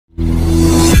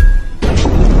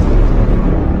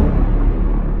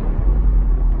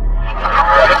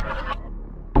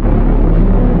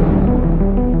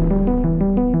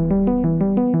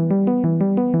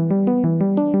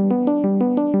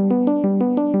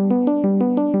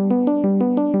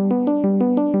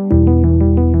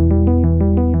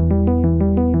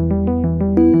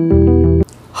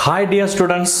Hi dear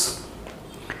students,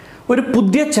 ഒരു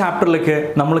പുതിയ ചാപ്റ്ററിലേക്ക്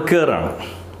നമ്മൾ കയറാണ്.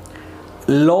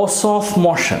 Loss of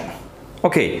motion.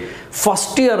 Okay,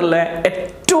 first ഇയറിലെ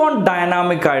ഏറ്റവും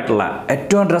ഡൈനാമിക് ആയിട്ടുള്ള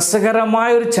ഏറ്റവും രസകരമായ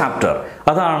ഒരു ചാപ്റ്റർ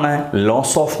അതാണ്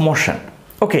loss of motion.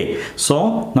 Okay, so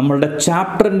നമ്മളുടെ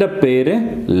ചാപ്റ്ററിൻ്റെ പേര്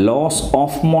loss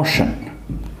of motion.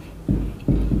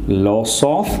 Loss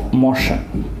of motion.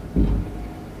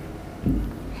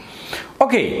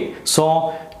 Okay, so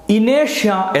ഇനേഷ്യ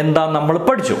എന്താ നമ്മൾ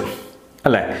പഠിച്ചു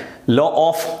അല്ലേ? ലോ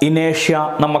ഓഫ് ഇനേഷ്യ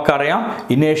നമുക്കറിയാം.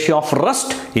 ഇനേഷ്യ of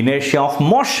rest, ഇനേഷ്യ of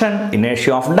motion,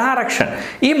 ഇനേഷ്യ of direction.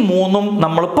 ഈ മൂന്നും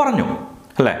നമ്മൾ പറഞ്ഞു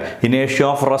അല്ലേ? ഇനേഷ്യ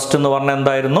ഓഫ് റെസ്റ്റ് എന്ന് പറഞ്ഞാൽ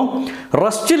എന്തായിരുന്നു?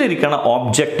 റെസ്റ്റിലിരിക്കുന്ന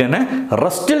ഓബ്ജക്റ്റിന്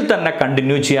റെസ്റ്റിൽ തന്നെ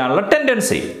കണ്ടിന്യൂ ചെയ്യാനുള്ള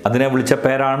ടെൻഡൻസി, അതിനെ വിളിച്ച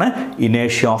പേരാണ്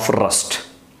ഇനേഷ്യ ഓഫ് റെസ്റ്റ്.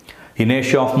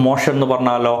 ഇനേഷ്യ ഓഫ് മോഷൻ എന്ന്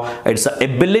പറഞ്ഞാലോ, it's A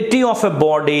ability of A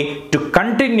body to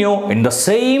continue in the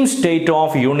same state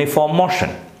of uniform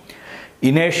motion.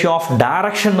 ഇനേഷ്യ of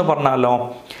direction എന്ന് പറഞ്ഞാലോ,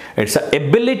 it's A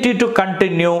ability to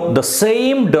continue the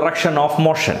same direction of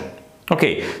motion. Okay,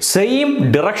 same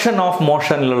direction of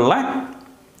മോഷനിലുള്ള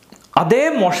അതേ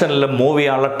മോഷനിൽ move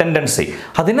ചെയ്യാനുള്ള tendency,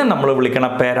 അതിനെ നമ്മൾ വിളിക്കുന്ന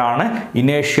പേരാണ്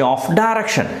ഇനേഷ്യ of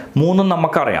direction. മൂന്നും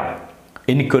നമുക്കറിയാം.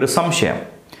 എനിക്കൊരു സംശയം.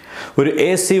 ഒരു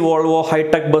AC വോൾവോ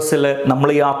ഹൈടെക് ബസ്സിൽ നമ്മൾ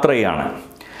യാത്ര ചെയ്യാണ്.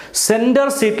 സെൻറ്റർ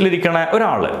സീറ്റിലിരിക്കണ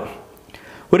ഒരാൾ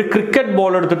ഒരു ക്രിക്കറ്റ്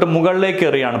ബോൾ എടുത്തിട്ട് മുകളിലേക്ക്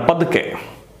എറിയാണ് പതുക്കെ.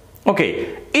 ഓക്കെ,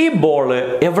 ഈ ബോള്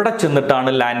എവിടെ ചെന്നിട്ടാണ്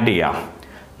ലാൻഡ് ചെയ്യുക?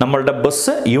 നമ്മളുടെ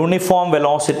ബസ് യൂണിഫോം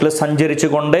വെലോസിറ്റിയിൽ സഞ്ചരിച്ചു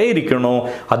കൊണ്ടേയിരിക്കണു.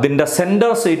 അതിൻ്റെ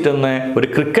സെൻറ്റർ സീറ്റിൽ നിന്ന് ഒരു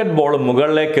ക്രിക്കറ്റ് ബോൾ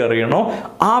മുകളിലേക്ക് എറിയണു.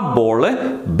 ആ ബോള്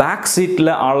ബാക്ക്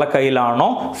സീറ്റിലെ ആളുടെ കയ്യിലാണോ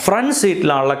ഫ്രണ്ട്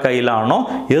സീറ്റിലെ ആളുടെ കയ്യിലാണോ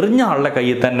എറിഞ്ഞ ആളുടെ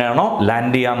കയ്യിൽ തന്നെയാണോ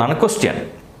ലാൻഡ് ചെയ്യുക എന്നാണ് ക്വസ്റ്റ്യൻ.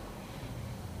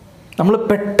 നമ്മൾ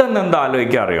പെട്ടെന്ന് എന്താ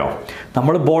ആലോചിക്കുക അറിയോ?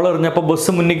 നമ്മൾ ബോൾ എറിഞ്ഞപ്പോൾ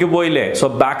ബസ് മുന്നിലേക്ക് പോയില്ലേ, സോ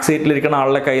ബാക്ക് സീറ്റിലിരിക്കുന്ന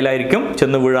ആളുടെ കയ്യിലായിരിക്കും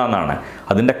ചെന്ന് വീഴാന്നാണ്.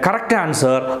 അതിൻ്റെ കറക്റ്റ്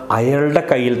ആൻസർ അയാളുടെ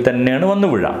കയ്യിൽ തന്നെയാണ് വന്ന്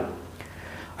വീഴാം.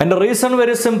 അതിൻ്റെ റീസൺ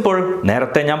വെരി സിമ്പിൾ.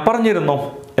 നേരത്തെ ഞാൻ പറഞ്ഞിരുന്നു.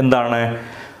 എന്താണ്?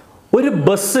 ഒരു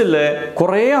ബസ്സിൽ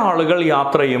കുറേ ആളുകൾ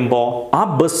യാത്ര ചെയ്യുമ്പോൾ ആ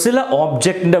ബസ്സിലെ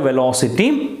ഓബ്ജക്റ്റിൻ്റെ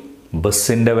വെലോസിറ്റിയും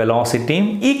ബസ്സിൻ്റെ വെലോസിറ്റിയും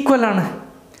ഈക്വൽ ആണ്.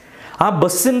 ആ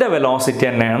ബസ്സിൻ്റെ വെലോസിറ്റി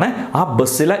തന്നെയാണ് ആ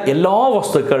ബസ്സിലെ എല്ലാ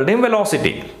വസ്തുക്കളുടെയും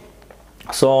വെലോസിറ്റി.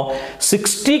 സോ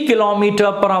 60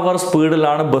 km/h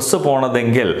സ്പീഡിലാണ് ബസ്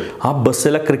പോണതെങ്കിൽ ആ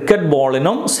ബസ്സിലെ ക്രിക്കറ്റ്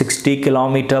ബോളിനും 60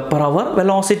 km/h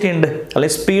വെലോസിറ്റി ഉണ്ട്,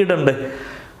 അല്ലെങ്കിൽ സ്പീഡ് ഉണ്ട്.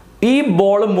 ഈ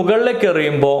ബോൾ മുകളിലേക്ക്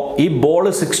എറിയുമ്പോൾ ഈ ബോൾ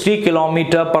 60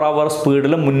 km/h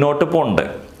സ്പീഡിൽ മുന്നോട്ട് പോകുന്നുണ്ട്.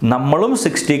 നമ്മളും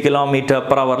 60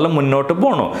 km/h മുന്നോട്ട്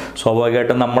പോകണു.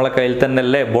 സ്വാഭാവികമായിട്ടും നമ്മളെ കയ്യിൽ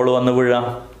തന്നെയല്ലേ ബോൾ വന്ന് വീഴുക.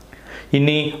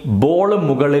 ഇനി ബോൾ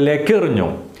മുകളിലേക്ക് എറിഞ്ഞു.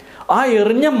 ആ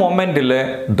എറിഞ്ഞ മൊമെൻറ്റിൽ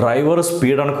ഡ്രൈവർ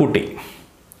സ്പീഡാണ് കൂട്ടി.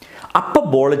 അപ്പോൾ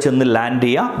ബോൾ ചെന്ന് ലാൻഡ്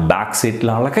ചെയ്യുക ബാക്ക്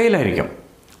സീറ്റിലുള്ള കയ്യിലായിരിക്കും.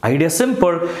 Idea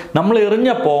simple. നമ്മൾ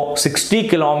എറിഞ്ഞപ്പോൾ 60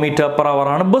 km/h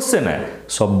ആണ് ബസ്സിന്.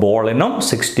 സോ ബോളിനും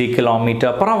 60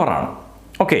 km/h ആണ്.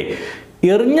 ഓക്കെ,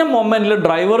 എറിഞ്ഞ മൊമെൻറ്റിൽ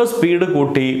ഡ്രൈവർ സ്പീഡ്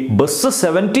കൂട്ടി. Bus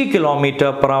 70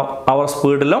 km/h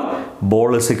സ്പീഡിലും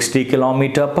ball 60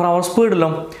 km/h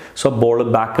സ്പീഡിലും. So ball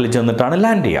ബാക്കിൽ ചെന്നിട്ടാണ്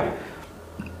ലാൻഡ് ചെയ്യുക.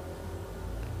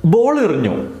 ബോൾ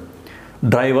എറിഞ്ഞു,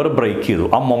 ഡ്രൈവർ ബ്രേക്ക് ചെയ്തു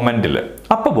ആ മൊമെൻറ്റിൽ.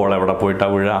 അപ്പോൾ ബോൾ എവിടെ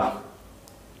പോയിട്ടാണ് വീഴുക?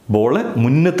 ബോള്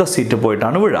മുന്നത്തെ സീറ്റ്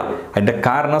പോയിട്ടാണ് വീഴുക. അതിൻ്റെ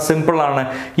കാരണം സിമ്പിളാണ്.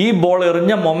 ഈ ബോൾ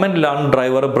എറിഞ്ഞ മൊമെൻറ്റിലാണ്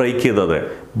ഡ്രൈവർ ബ്രേക്ക് ചെയ്തത്.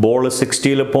 ബോൾ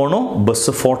 60 പോണു,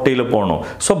 ബസ് 40 പോണു.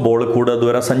 സോ ബോൾ കൂടുതൽ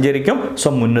ദൂരം സഞ്ചരിക്കും. സോ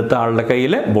മുന്നത്തെ ആളുടെ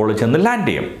കയ്യിൽ ബോൾ ചെന്ന് ലാൻഡ്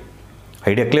ചെയ്യും.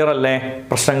 ഐഡിയ ക്ലിയർ അല്ലേ?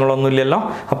 പ്രശ്നങ്ങളൊന്നുമില്ലല്ലോ.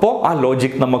 അപ്പോൾ ആ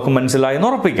ലോജിക് നമുക്ക് മനസ്സിലായി എന്ന്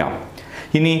ഉറപ്പിക്കാം.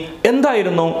 ഇനി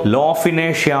എന്തായിരുന്നു law of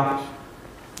ഇനേഷ്യ?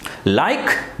 Like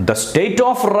the state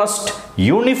of rest,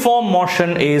 uniform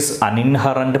motion is an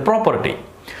inherent property.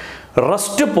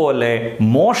 Rest പോലെ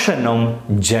മോഷനും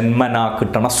ജന്മന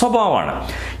കിട്ടണ സ്വഭാവമാണ്.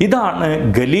 ഇതാണ്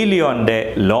ഗലീലിയോൻ്റെ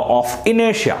ലോ ഓഫ്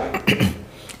ഇനേഷ്യ.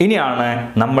 ഇനിയാണ്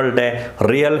നമ്മളുടെ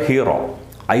real hero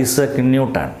Isaac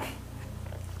Newton.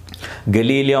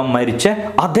 Galileo മരിച്ച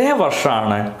അതേ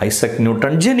വർഷമാണ് ഐസക്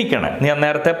ന്യൂട്ടൺ ജനിക്കണേ. ഞാൻ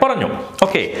നേരത്തെ പറഞ്ഞു.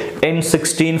 Okay, in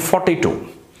 1642.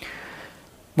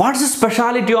 What's the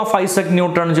speciality of Isaac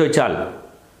Newton എന്ന് ചോദിച്ചാൽ,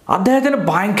 അദ്ദേഹത്തിന്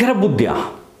ഭയങ്കര ബുദ്ധിയാണ്.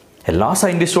 എല്ലാ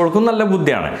സയൻറ്റിസ്റ്റുകൾക്കും നല്ല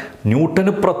ബുദ്ധിയാണ്,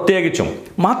 ന്യൂട്ടന് പ്രത്യേകിച്ചും.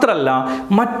 മാത്രമല്ല,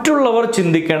 മറ്റുള്ളവർ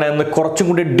ചിന്തിക്കണമെന്ന് കുറച്ചും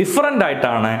കൂടി ഡിഫറൻ്റ്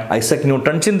ആയിട്ടാണ് ഐസക്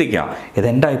ന്യൂട്ടൺ ചിന്തിക്കുക.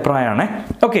 ഇതെൻ്റെ അഭിപ്രായമാണ്.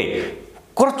 ഓക്കെ,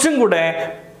 കുറച്ചും കൂടെ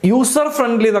യൂസർ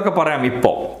ഫ്രണ്ട്ലി എന്നൊക്കെ പറയാം.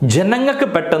 ഇപ്പോൾ ജനങ്ങൾക്ക്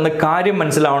പെട്ടെന്ന് കാര്യം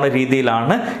മനസ്സിലാവുന്ന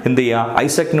രീതിയിലാണ് എന്ത് ചെയ്യുക,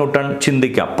 ഐസക് ന്യൂട്ടൺ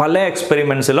ചിന്തിക്കുക. പല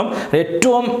എക്സ്പെരിമെൻറ്റ്സിലും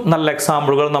ഏറ്റവും നല്ല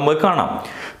എക്സാമ്പിളുകൾ നമുക്ക് കാണാം.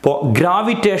 ഇപ്പോൾ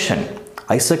ഗ്രാവിറ്റേഷൻ,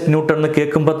 ഐസക് ന്യൂട്ടൺ എന്ന്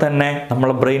കേൾക്കുമ്പോൾ തന്നെ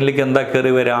നമ്മളെ ബ്രെയിനിലേക്ക് എന്താ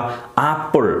കയറി വരിക?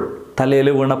 ആപ്പിൾ തലയിൽ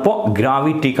വീണപ്പോൾ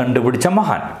ഗ്രാവിറ്റി കണ്ടുപിടിച്ച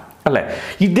മഹാൻ അല്ലേ?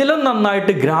 ഇതിലും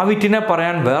നന്നായിട്ട് ഗ്രാവിറ്റിനെ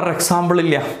പറയാൻ വേറെ എക്സാമ്പിൾ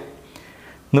ഇല്ല.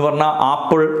 എന്ന് പറഞ്ഞാൽ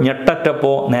ആപ്പിൾ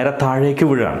ഞെട്ടറ്റപ്പോൾ നേരെ താഴേക്ക്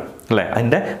വീഴാണ് അല്ലേ.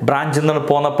 അതിൻ്റെ ബ്രാഞ്ചിൽ നിന്ന്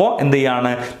പോന്നപ്പോൾ എന്ത്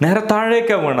ചെയ്യാണ്, നേരെ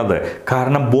താഴേക്കാണ് വീണത്.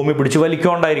 കാരണം ഭൂമി പിടിച്ച്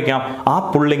വലിക്കൊണ്ടായിരിക്കാം. ആ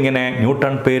പുള്ളിങ്ങനെ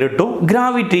ന്യൂട്ടൺ പേരിട്ടു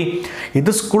ഗ്രാവിറ്റി.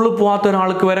 ഇത് സ്കൂളിൽ പോകാത്ത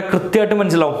ഒരാൾക്ക് വരെ കൃത്യമായിട്ട്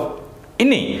മനസ്സിലാവും.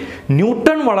 ഇനി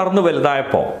ന്യൂട്ടൺ വളർന്നു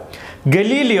വലുതായപ്പോൾ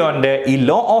ഗലീലിയോൻ്റെ ഈ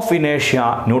ലോ ഓഫ് ഇനേഷ്യ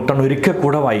ന്യൂട്ടൺ ഒരിക്കൽ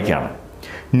കൂടെ വായിക്കുകയാണ്.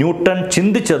 ന്യൂട്ടൺ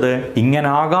ചിന്തിച്ചത്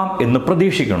ഇങ്ങനാകാം എന്ന്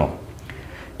പ്രതീക്ഷിക്കണം.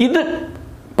 ഇത്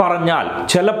പറഞ്ഞാൽ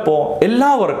ചിലപ്പോൾ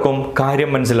എല്ലാവർക്കും കാര്യം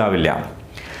മനസ്സിലാവില്ല.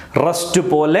 റസ്റ്റ്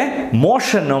പോലെ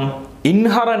മോഷനും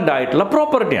ഇൻഹറൻ്റ് ആയിട്ടുള്ള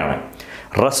പ്രോപ്പർട്ടിയാണ്.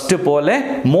 റസ്റ്റ് പോലെ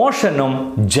മോഷനും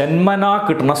ജന്മനാ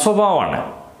കിട്ടുന്ന സ്വഭാവമാണ്.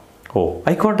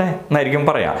 ആയിക്കോട്ടെ എന്നായിരിക്കും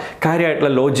പറയാം.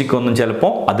 കാര്യമായിട്ടുള്ള ലോജിക്കൊന്നും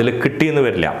ചിലപ്പോൾ അതിൽ കിട്ടിയെന്ന്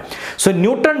വരില്ല. സോ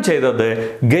ന്യൂട്ടൺ ചെയ്തത്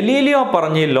ഗലീലിയോ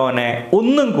പറഞ്ഞ ലോനെ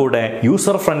ഒന്നും കൂടെ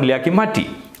യൂസർ ഫ്രണ്ട്ലി ആക്കി മാറ്റി,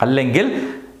 അല്ലെങ്കിൽ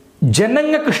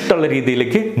ജനങ്ങൾക്ക് ഇഷ്ടമുള്ള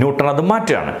രീതിയിലേക്ക് ന്യൂട്ടൺ അത്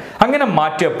മാറ്റുകയാണ്. അങ്ങനെ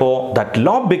മാറ്റിയപ്പോൾ that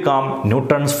law ബിക്കാം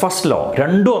Newton's first law.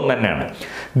 രണ്ടും ഒന്ന് തന്നെയാണ്.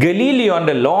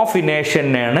 ഗലീലിയോന്റെ law of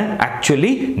ഇനേഷ്യനാണ്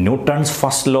actually Newton's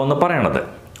first law എന്ന് പറയുന്നത്.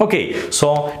 Okay, so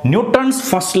Newton's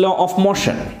first law of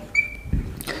motion,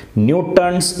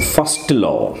 Newton's first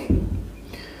law,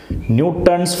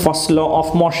 Newton's first law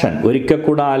of motion. ഒരിക്കൽ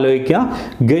കൂടെ ആലോചിക്കുക,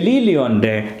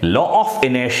 ഗലീലിയോന്റെ law of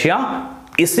ഇനേഷ്യ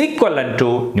is equivalent to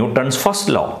Newton's first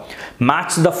law.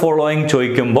 Match the following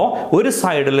ചോദിക്കുമ്പോൾ ഒരു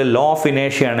സൈഡിൽ law of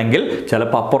ഇനേഷ്യ ആണെങ്കിൽ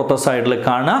ചിലപ്പോൾ അപ്പുറത്തെ സൈഡിൽ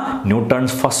കാണുക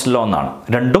ന്യൂട്ടൺസ് ഫസ്റ്റ് ലോ എന്നാണ്.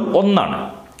 രണ്ടും ഒന്നാണ്.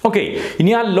 ഓക്കെ,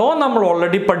 ഇനി ആ ലോ നമ്മൾ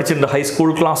ഓൾറെഡി പഠിച്ചിട്ടുണ്ട്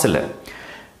ഹൈസ്കൂൾ ക്ലാസ്സിൽ.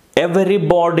 Every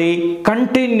body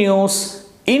continuous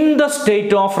in the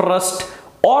state of rest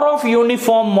or of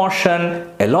uniform motion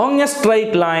along a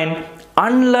straight line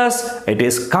unless it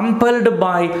is compelled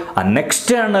by an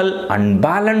external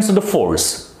unbalanced force.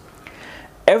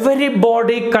 Every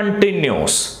body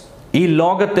continues. ഈ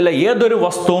ലോകത്തിലെ ഏതൊരു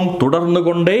വസ്തുവും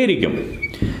തുടർന്നുകൊണ്ടേയിരിക്കും.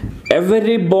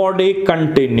 Every body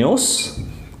continues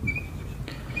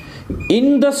in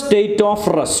the state of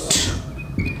rest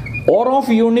or of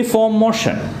uniform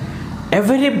motion.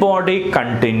 Every body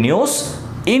continues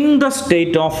in the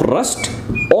state of rest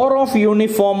or of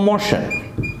uniform motion.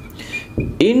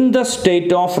 In the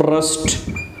state of rest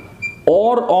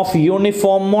or of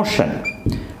uniform motion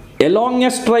along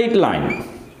a straight line,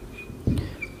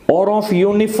 or of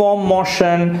uniform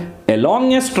motion along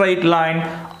a straight line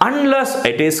unless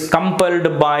it is compelled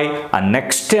by an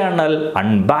external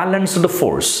unbalanced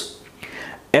force.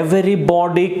 Every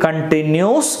body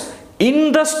continues in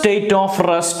the state of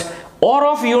rest or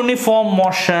of uniform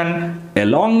motion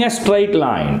along a straight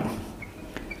line,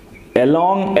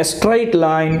 along a straight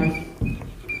line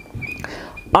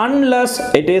unless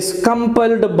it is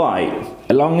compelled by,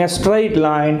 along a straight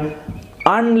line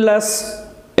unless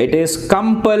it is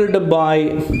compelled by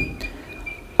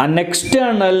an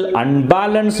external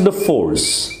unbalanced force,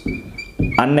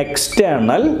 an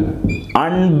external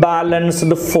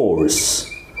unbalanced force,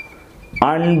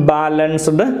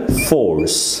 unbalanced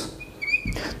force.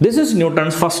 This is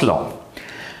Newton's first law.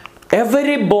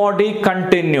 Every body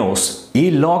continues. ഈ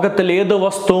ലോകത്തിൽ ഏത്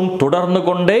വസ്തുവും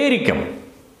തുടർന്നുകൊണ്ടേയിരിക്കും.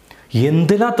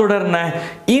 എന്തിനാ തുടർന്ന്?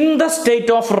 In the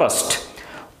state of rest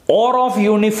or of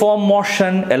uniform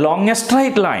motion along A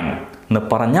straight line എന്ന്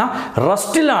പറഞ്ഞാൽ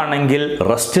റെസ്റ്റിലാണെങ്കിൽ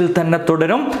റെസ്റ്റിൽ തന്നെ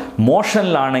തുടരും,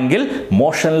 മോഷനിലാണെങ്കിൽ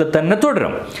മോഷനിൽ തന്നെ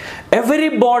തുടരും. Every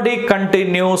body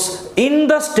continuous in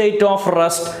the state of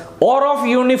rest or of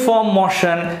uniform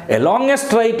motion along A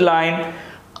straight line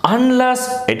unless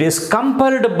it is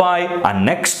compelled by an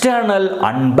external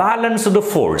unbalanced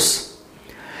force.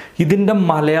 ഇതിൻ്റെ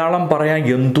മലയാളം പറയാൻ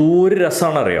എന്തോരു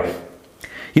രസമാണ് അറിയോ.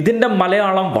 ഇതിൻ്റെ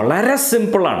മലയാളം വളരെ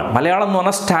സിമ്പിളാണ്. മലയാളം എന്ന്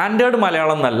പറഞ്ഞാൽ സ്റ്റാൻഡേർഡ്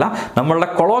മലയാളം എന്നല്ല, നമ്മളുടെ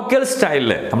കൊളോക്കിയൽ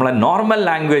സ്റ്റൈലിൽ, നമ്മളെ നോർമൽ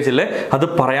ലാംഗ്വേജിൽ അത്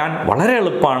പറയാൻ വളരെ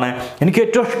എളുപ്പമാണ്. എനിക്ക്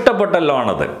ഏറ്റവും ഇഷ്ടപ്പെട്ട ലോ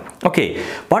ആണത്. Okay,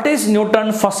 what is newton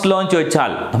first law എന്ന്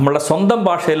ചോദിച്ചാൽ നമ്മളുടെ സ്വന്തം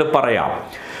ഭാഷയിൽ പറയാം,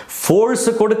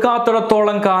 ഫോഴ്സ്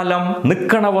കൊടുക്കാത്തിടത്തോളം കാലം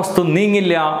നിൽക്കണ വസ്തു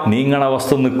നീങ്ങില്ല, നീങ്ങണ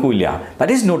വസ്തു നിൽക്കൂല.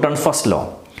 That is Newton's first law.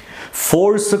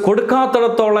 Force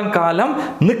കൊടുക്കാത്തിടത്തോളം കാലം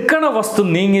നിൽക്കണ വസ്തു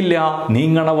നീങ്ങില്ല,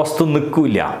 നീങ്ങണ വസ്തു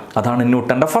നിൽക്കൂല. അതാണ്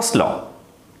ന്യൂട്ടൻ്റെ ഫസ്റ്റ് ലോ.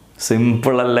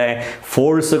 സിമ്പിൾ അല്ലേ?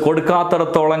 ഫോഴ്സ്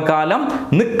കൊടുക്കാത്തിടത്തോളം കാലം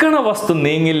നിൽക്കണ വസ്തു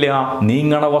നീങ്ങില്ല,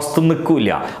 നീങ്ങണ വസ്തു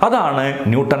നിൽക്കൂല. അതാണ്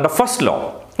ന്യൂട്ടൻ്റെ ഫസ്റ്റ് ലോ.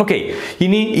 ഓക്കെ,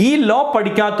 ഇനി ഈ ലോ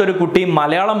പഠിക്കാത്തൊരു കുട്ടി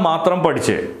മലയാളം മാത്രം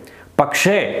പഠിച്ച്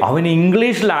പക്ഷേ അവന്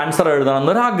ഇംഗ്ലീഷിൽ ആൻസർ എഴുതണം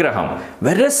എന്നൊരാഗ്രഹം,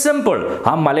 വെരി സിമ്പിൾ.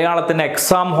 ആ മലയാളത്തിൻ്റെ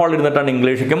എക്സാം ഹാൾ ഇരുന്നിട്ടാണ്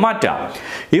ഇംഗ്ലീഷിലേക്ക് മാറ്റാം.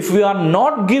 If you are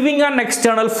not giving an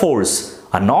external force,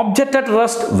 an object at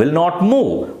rest will not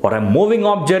move or a moving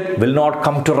object will not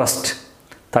come to rest.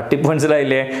 തട്ടിപ്പ്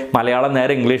മനസ്സിലായില്ലേ? മലയാളം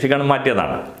നേരെ ഇംഗ്ലീഷിലേക്കാണ്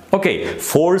മാറ്റിയതാണ്. ഓക്കെ,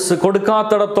 ഫോഴ്സ്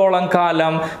കൊടുക്കാത്തിടത്തോളം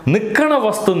കാലം നിൽക്കണ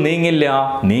വസ്തു നീങ്ങില്ല,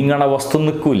 നീങ്ങണ വസ്തു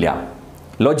നിൽക്കില്ല.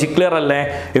 Logic clear alle?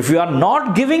 If you are not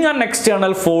giving an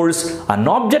external force, an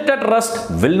object at rest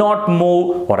will not move,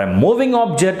 or a moving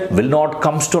object will not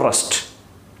comes to rest.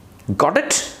 Got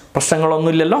it?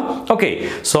 പ്രശ്നങ്ങളൊന്നുമില്ലല്ലോ. Okay,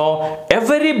 so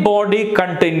every body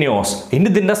continuous. ഇനി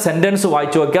ഇതിൻ്റെ sentence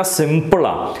വായിച്ചു നോക്കിയാൽ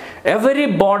സിമ്പിളാണ്. Every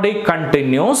body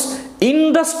continuous in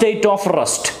the state of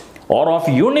rest or of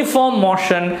uniform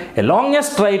motion along a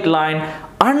straight line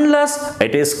unless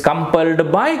it is compelled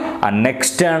by an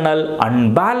external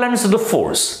unbalanced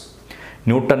force.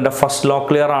 ന്യൂട്ടന്റെ first law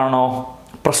clear ആണോ?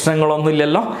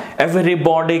 പ്രശ്നങ്ങളൊന്നുമില്ലല്ലോ. Every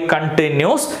body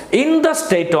continuous in the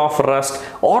state of rest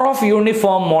or of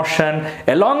uniform motion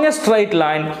along a straight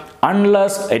line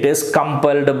unless it is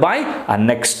compelled by an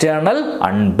external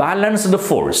unbalanced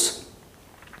force.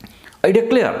 Idea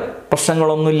clear?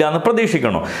 പ്രശ്നങ്ങളൊന്നുമില്ല എന്ന്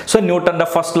പ്രതീക്ഷിക്കുന്നു. So ന്യൂട്ടന്റെ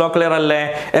first law clear അല്ലേ?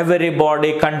 Every body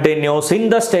continuous in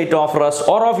the state of rest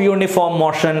or of uniform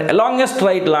motion along A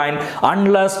straight line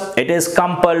unless it is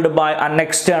compelled by അൻ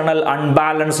external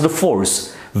unbalanced force.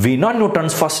 We know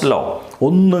Newton's first law.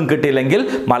 ഒന്നും കിട്ടിയില്ലെങ്കിൽ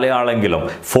മലയാളെങ്കിലും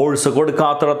force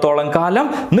കൊടുക്കാത്തിടത്തോളം കാലം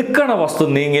നിൽക്കണ വസ്തു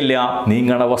നീങ്ങില്ല,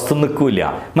 നീങ്ങണ വസ്തു നിൽക്കൂല.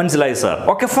 മനസ്സിലായി sir?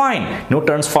 Okay, fine.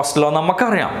 Newton's first law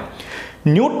നമുക്കറിയാം.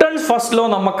 ന്യൂട്ടൺസ് ഫസ്റ്റ് ലോ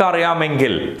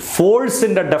നമുക്കറിയാമെങ്കിൽ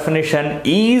ഫോഴ്സിന്റെ ഡെഫിനിഷൻ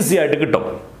ഈസി ആയിട്ട് കിട്ടും.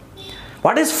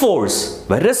 What is force?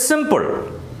 Very simple.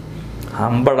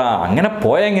 അമ്പടാ, അങ്ങനെ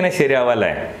പോയാൽ എങ്ങനെ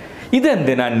ശരിയാവല്ലേ?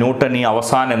 ഇതെന്തിനാ ന്യൂട്ടൺ ഈ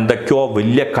അവസാനം എന്തൊക്കെയോ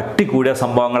വലിയ കട്ടി കൂടിയ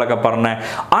സംഭവങ്ങളൊക്കെ പറഞ്ഞേ?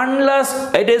 Unless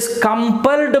it is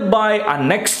compelled by അൻ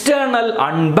എക്സ്റ്റേണൽ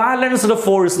അൺബാലൻസ്ഡ്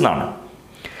ഫോഴ്സ് എന്നാണ്.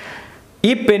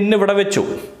 ഈ പെന്ന് ഇവിടെ വെച്ചു,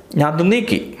 ഞാൻ അത്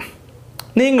നീക്കി,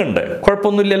 നീങ്ങുന്നുണ്ട്,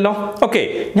 കുഴപ്പമൊന്നുമില്ലല്ലോ. ഓക്കെ,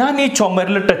 ഞാൻ ഈ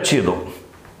ചുമരിൽ ടച്ച് ചെയ്തു,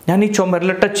 ഞാൻ ഈ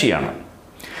ചുമരിൽ ടച്ച് ചെയ്യാണ്,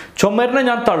 ചുമരിനെ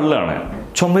ഞാൻ തള്ളുകയാണ്,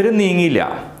 ചുമര് നീങ്ങിയില്ല.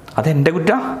 അതെൻ്റെ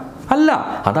കുറ്റ അല്ല,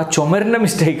 അത് ആ ചുമരിൻ്റെ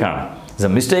മിസ്റ്റേക്കാണ്. It's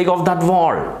A mistake of that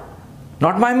wall,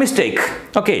 not my mistake.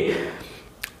 Okay,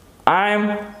 I M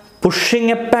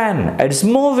pushing A pen,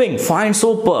 it's moving, fine,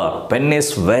 super, pen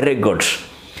is very good.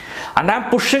 And I am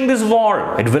pushing this wall,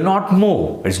 it will not move,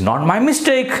 it's not my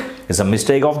mistake, it's a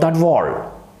mistake of that wall.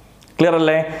 Clear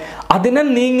അല്ലേ? അതിനെ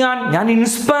നീങ്ങാൻ ഞാൻ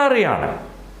inspire ചെയ്യാണ്.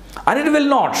 And it will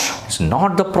not. It's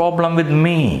not the problem with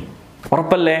me.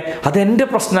 ഉറപ്പല്ലേ? അതെൻ്റെ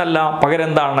പ്രശ്നമല്ല, പകരം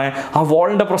എന്താണ്? ആ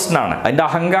വാളിൻ്റെ പ്രശ്നമാണ്, അതിൻ്റെ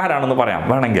അഹങ്കാരമാണെന്ന് പറയാം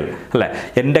വേണമെങ്കിൽ അല്ലേ?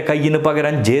 എൻ്റെ കയ്യിന്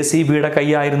പകരം JCBയുടെ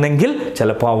കൈയായിരുന്നെങ്കിൽ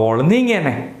ചിലപ്പോൾ ആ വാൾ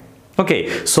നീങ്ങിയേനെ. ഓക്കെ,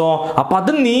 സോ അപ്പം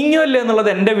അത് നീങ്ങിയല്ലേ എന്നുള്ളത്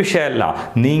എൻ്റെ വിഷയമല്ല.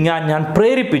 നീങ്ങാൻ ഞാൻ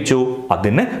പ്രേരിപ്പിച്ചു,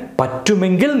 അതിന്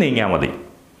പറ്റുമെങ്കിൽ നീങ്ങിയാൽ മതി.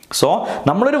 സോ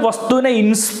നമ്മളൊരു വസ്തുവിനെ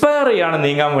ഇൻസ്പയർ ചെയ്യാണ്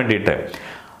നീങ്ങാൻ വേണ്ടിയിട്ട്.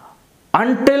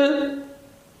 Until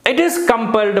it is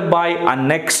compelled by an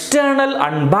external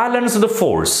unbalanced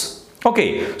force. Okay,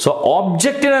 so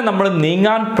ഒബ്ജക്റ്റിനെ നമ്മൾ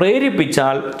നീങ്ങാൻ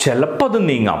പ്രേരിപ്പിച്ചാൽ ചിലപ്പോൾ അത്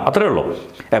നീങ്ങാം, അത്രേ ഉള്ളൂ.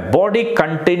 A body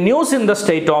continuous in the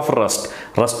state of rest,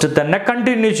 rest തന്നെ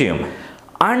കണ്ടിന്യൂ ചെയ്യും.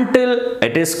 Until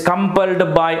it is compelled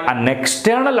by an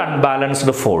external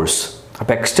unbalanced force.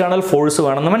 അപ്പോൾ എക്സ്റ്റേണൽ ഫോഴ്സ്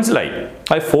വേണമെന്ന് മനസ്സിലായി,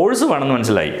 അത് ഫോഴ്സ് വേണമെന്ന്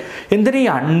മനസ്സിലായി. എന്തിനാ ഈ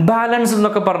അൺബാലൻസ്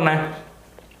എന്നൊക്കെ പറഞ്ഞേ?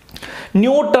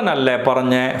 ന്യൂട്ടൺ അല്ലേ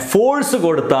പറഞ്ഞ് ഫോഴ്സ്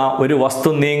കൊടുത്ത ഒരു വസ്തു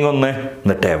നീങ്ങുന്നു,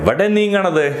 എന്നിട്ട് എവിടെ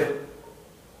നീങ്ങണത്?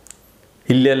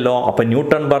 ഇല്ലല്ലോ. അപ്പം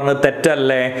ന്യൂട്ടൺ പറഞ്ഞത്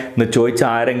തെറ്റല്ലേ എന്ന് ചോദിച്ച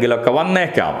ആരെങ്കിലുമൊക്കെ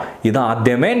വന്നേക്കാം.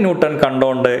 ഇതാദ്യമേ ന്യൂട്ടൺ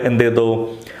കണ്ടോണ്ട് എന്ത് ചെയ്തു?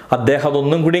 അദ്ദേഹം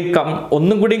ഒന്നും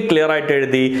കൂടി ക്ലിയർ ആയിട്ട്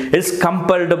എഴുതി, ഇറ്റ്സ്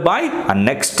കമ്പൽഡ് ബൈ അൻ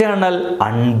എക്സ്റ്റേണൽ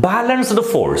അൺബാലൻസ്ഡ്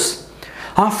ഫോഴ്സ്.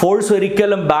 ആ ഫോഴ്സ്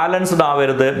ഒരിക്കലും ബാലൻസ്ഡ്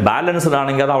ആവരുത്. ബാലൻസ്ഡ്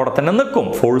ആണെങ്കിൽ അത് അവിടെ തന്നെ നിൽക്കും,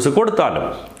 ഫോഴ്സ് കൊടുത്താലും.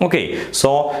 ഓക്കെ, സോ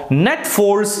നെറ്റ്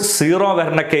ഫോഴ്സ് 0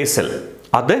 വരുന്ന കേസിൽ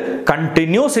അത്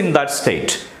continuous in that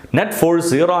state. Net force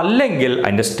 0 അല്ലെങ്കിൽ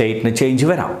അതിൻ്റെ സ്റ്റേറ്റിന് ചേഞ്ച്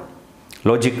വരാം.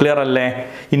 ലോജിക് ക്ലിയർ അല്ലേ?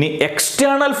 ഇനി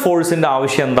എക്സ്റ്റേണൽ ഫോഴ്സിൻ്റെ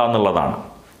ആവശ്യം എന്താണെന്നുള്ളതാണ്.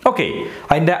 ഓക്കെ,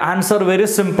 അതിൻ്റെ ആൻസർ വെരി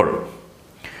സിമ്പിൾ.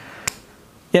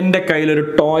 എൻ്റെ കയ്യിലൊരു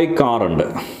ടോയ് കാറുണ്ട്,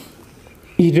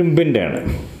 ഇരുമ്പിൻ്റെ ആണ്.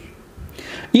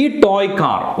 ഈ ടോയ്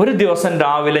കാർ ഒരു ദിവസം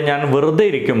രാവിലെ ഞാൻ വെറുതെ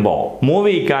ഇരിക്കുമ്പോൾ മൂവ്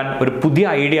ചെയ്യിക്കാൻ ഒരു പുതിയ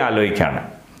ഐഡിയ ആലോചിക്കുകയാണ്.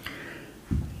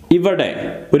 ഇവിടെ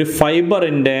ഒരു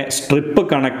ഫൈബറിൻ്റെ സ്ട്രിപ്പ്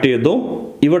കണക്ട് ചെയ്തു,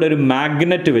 ഇവിടെ ഒരു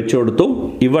മാഗ്നറ്റ് വെച്ചു കൊടുത്തു,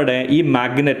 ഇവിടെ ഈ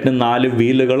മാഗ്നറ്റിന് 4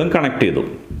 വീലുകളും കണക്ട് ചെയ്തു.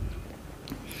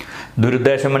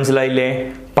 ദുരുദ്ദേശം മനസ്സിലായില്ലേ?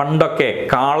 പണ്ടൊക്കെ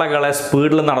കാളകളെ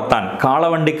സ്പീഡിൽ നടത്താൻ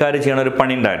കാളവണ്ടിക്കാർ ചെയ്യണ ഒരു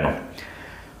പണി ഉണ്ടായിരുന്നു.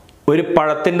 ഒരു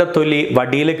പഴത്തിൻ്റെ തൊലി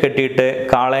വടിയിൽ കെട്ടിയിട്ട്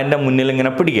കാളേൻ്റെ മുന്നിൽ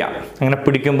ഇങ്ങനെ പിടിക്കുക. അങ്ങനെ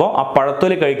പിടിക്കുമ്പോൾ ആ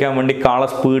പഴത്തൊലി കഴിക്കാൻ വേണ്ടി കാള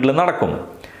സ്പീഡിൽ നടക്കും.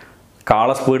 കാള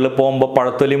സ്പീഡിൽ പോകുമ്പോൾ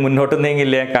പഴത്തൊലി മുന്നോട്ട്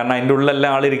നീങ്ങില്ലേ, കാരണം അതിൻ്റെ ഉള്ളിലല്ല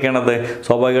ആളിരിക്കണത്.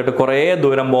 സ്വാഭാവികമായിട്ടും കുറേ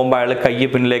ദൂരം പോകുമ്പോൾ അയാൾ കൈ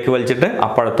പിന്നിലേക്ക് വലിച്ചിട്ട് ആ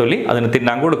പഴത്തൊലി അതിന്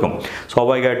തിന്നാൻ കൊടുക്കും.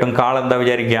 സ്വാഭാവികമായിട്ടും കാള എന്താ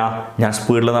വിചാരിക്കുക? ഞാൻ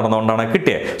സ്പീഡിൽ നടന്നുകൊണ്ടാണ്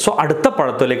കിട്ടിയത്. സോ അടുത്ത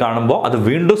പഴത്തൊലി കാണുമ്പോൾ അത്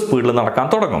വീണ്ടും സ്പീഡിൽ നടക്കാൻ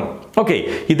തുടങ്ങും. ഓക്കെ,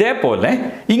 ഇതേപോലെ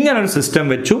ഇങ്ങനൊരു സിസ്റ്റം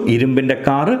വെച്ചു. ഇരുമ്പിൻ്റെ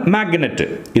കാറ്, മാഗ്നറ്റ്,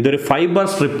 ഇതൊരു ഫൈബർ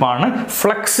സ്ട്രിപ്പാണ്,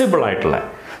 ഫ്ലെക്സിബിൾ ആയിട്ടുള്ള.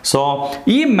 സോ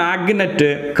ഈ മാഗ്നറ്റ്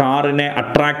കാറിനെ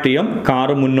അട്രാക്ട് ചെയ്യും,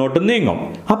 കാറ് മുന്നോട്ട് നീങ്ങും.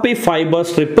 അപ്പോൾ ഈ ഫൈബർ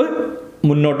സ്ട്രിപ്പ്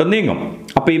മുന്നോട്ട് നീങ്ങും,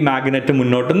 അപ്പോൾ ഈ മാഗ്നറ്റ്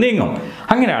മുന്നോട്ട് നീങ്ങും.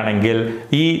 അങ്ങനെയാണെങ്കിൽ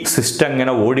ഈ സിസ്റ്റം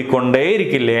ഇങ്ങനെ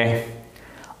ഓടിക്കൊണ്ടേയിരിക്കില്ലേ,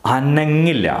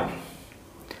 അനങ്ങില്ല.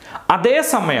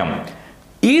 അതേസമയം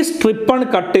ഈ സ്ട്രിപ്പാണ്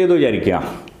കട്ട് ചെയ്ത് വിചാരിക്കുക,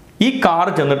 ഈ കാർ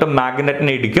ചെന്നിട്ട്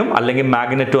മാഗ്നറ്റിനെ ഇടിക്കും, അല്ലെങ്കിൽ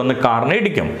മാഗ്നറ്റ് വന്ന് കാറിനെ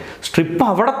ഇടിക്കും. സ്ട്രിപ്പ്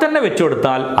അവിടെ തന്നെ വെച്ചു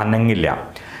കൊടുത്താൽ അനങ്ങില്ല.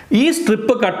 ഈ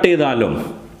സ്ട്രിപ്പ് കട്ട് ചെയ്താലും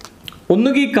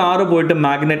ഒന്നുകിൽ കാറ് പോയിട്ട്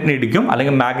മാഗ്നറ്റിനെ ഇടിക്കും,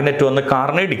 അല്ലെങ്കിൽ മാഗ്നറ്റ് വന്ന്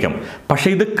കാറിനെ ഇടിക്കും. പക്ഷെ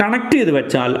ഇത് കണക്ട് ചെയ്ത്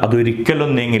വെച്ചാൽ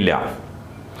അതൊരിക്കലും നീങ്ങില്ല.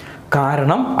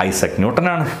 കാരണം ഐസക്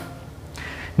ന്യൂട്ടനാണ്.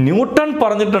 ന്യൂട്ടൺ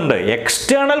പറഞ്ഞിട്ടുണ്ട്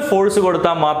എക്സ്റ്റേണൽ ഫോഴ്സ്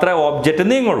കൊടുത്താൽ മാത്രമേ ഓബ്ജക്റ്റ്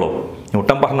നീങ്ങുള്ളൂ.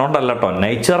 ന്യൂട്ടൺ പറഞ്ഞുകൊണ്ടല്ല കേട്ടോ,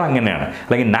 നേച്ചർ അങ്ങനെയാണ്,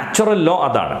 അല്ലെങ്കിൽ നാച്ചുറൽ ലോ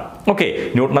അതാണ്. ഓക്കെ,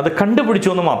 ന്യൂട്ടൺ അത് കണ്ടുപിടിച്ചു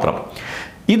എന്ന് മാത്രം.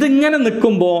 ഇതിങ്ങനെ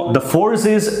നിൽക്കുമ്പോൾ the force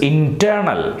is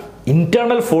internal.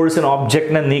 Internal ഫോഴ്സിന്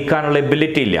ഓബ്ജക്റ്റിനെ നീക്കാനുള്ള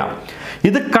ability ഇല്ല.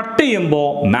 ഇത് കട്ട് ചെയ്യുമ്പോൾ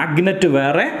മാഗ്നറ്റ്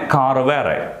വേറെ, കാറ്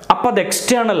വേറെ, അപ്പം അത്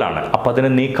എക്സ്റ്റേണൽ ആണ്, അപ്പം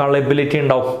അതിന് നീക്കാനുള്ള എബിലിറ്റി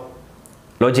ഉണ്ടാവും.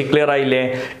 ലോജിക് ക്ലിയർ ആയില്ലേ?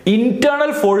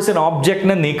 ഇന്റേണൽ ഫോഴ്സിന്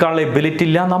ഓബ്ജക്റ്റിനെ നീക്കാനുള്ള എബിലിറ്റി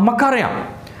ഇല്ല നമുക്കറിയാം.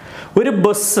 ഒരു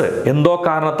ബസ് എന്തോ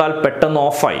കാരണത്താൽ പെട്ടെന്ന്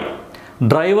ഓഫായി.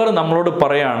 ഡ്രൈവർ നമ്മളോട്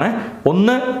പറയാണ്,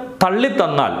 ഒന്ന്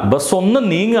തള്ളിത്തന്നാൽ ബസ് ഒന്ന്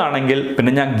നീങ്ങുകയാണെങ്കിൽ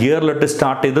പിന്നെ ഞാൻ ഗിയറിലിട്ട്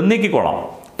സ്റ്റാർട്ട് ചെയ്ത് നീക്കിക്കോളാം,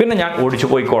 പിന്നെ ഞാൻ ഓടിച്ചു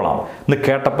പോയിക്കോളാം എന്ന്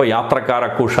കേട്ടപ്പോൾ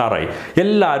യാത്രക്കാരൊക്കെ ഉഷാറായി.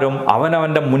 എല്ലാവരും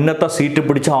അവനവൻ്റെ മുന്നത്തെ സീറ്റ്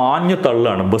പിടിച്ച് ആഞ്ഞു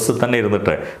തള്ളുകയാണ് ബസ് തന്നെ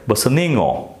ഇരുന്നിട്ട്. ബസ്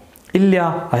നീങ്ങോ? ഇല്ല.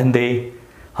 അതെന്തേ?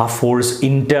 ആ ഫോഴ്സ്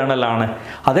ഇന്റേണൽ ആണ്.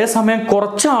 അതേസമയം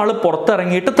കുറച്ച് ആൾ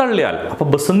പുറത്തിറങ്ങിയിട്ട് തള്ളിയാൽ അപ്പോൾ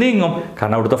ബസ് നീങ്ങും,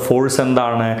 കാരണം അവിടുത്തെ ഫോഴ്സ്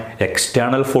എന്താണ്?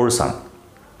 എക്സ്റ്റേണൽ ഫോഴ്സ് ആണ്.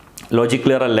 ലോജിക്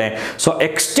ക്ലിയർ അല്ലേ? സോ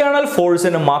എക്സ്റ്റേണൽ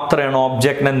ഫോഴ്സിന് മാത്രമേ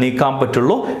ഓബ്ജക്റ്റിനെ നീക്കാൻ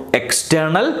പറ്റുള്ളൂ,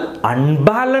 എക്സ്റ്റേണൽ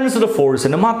അൺബാലൻസ്ഡ്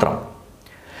ഫോഴ്സിന് മാത്രം.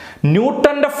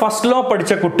 ന്യൂട്ടന്റെ ഫസ്റ്റ് ലോ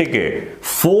പഠിച്ച കുട്ടിക്ക്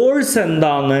ഫോഴ്സ്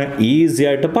എന്താന്ന് ഈസി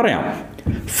ആയിട്ട് പറയാം.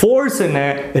 ഫോഴ്സിന്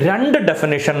 2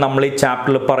 ഡെഫിനിഷൻ നമ്മൾ ഈ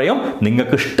ചാപ്റ്ററിൽ പറയും,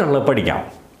 നിങ്ങൾക്ക് ഇഷ്ടമുള്ളത് പഠിക്കാം.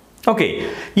 ഓക്കെ,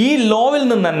 ഈ ലോവിൽ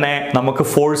നിന്ന് തന്നെ നമുക്ക്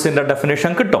ഫോഴ്സിന്റെ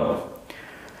ഡെഫിനിഷൻ കിട്ടും.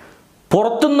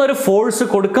 പുറത്തുനിന്നൊരു ഫോഴ്സ്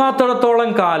കൊടുക്കാത്തിടത്തോളം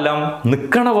കാലം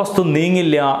നിൽക്കണ വസ്തു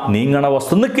നീങ്ങില്ല, നീങ്ങണ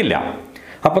വസ്തു നിൽക്കില്ല.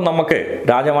 അപ്പം നമുക്ക്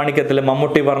രാജമാണിക്യത്തിൽ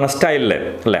മമ്മൂട്ടി പറഞ്ഞ സ്റ്റൈലില്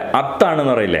അല്ലേ,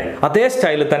 അതാണെന്ന് പറയില്ലേ, അതേ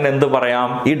സ്റ്റൈലിൽ തന്നെ എന്ത്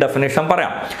പറയാം? ഈ ഡെഫിനേഷൻ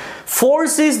പറയാം.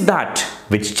 Force is that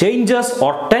which changes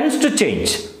or tense to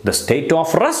change the state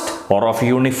of rest or of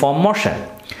uniform motion.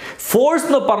 Force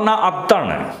എന്ന് പറഞ്ഞാൽ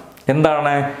അതാണ്.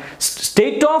 എന്താണ്?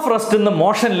 സ്റ്റേറ്റ് ഓഫ് റെസ്റ്റ് നിന്ന്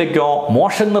മോഷനിലേക്കോ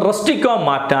മോഷൻ റെസ്റ്റിലേക്കോ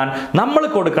മാറ്റാൻ നമ്മൾ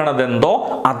കൊടുക്കണത് എന്തോ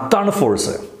അതാണ്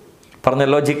ഫോഴ്സ്. പറഞ്ഞ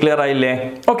ലോജിക് ക്ലിയർ ആയില്ലേ?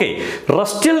 ഓക്കെ,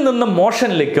 റെസ്റ്റിൽ നിന്ന്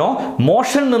മോഷനിലേക്കോ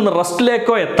മോഷൻ നിന്ന്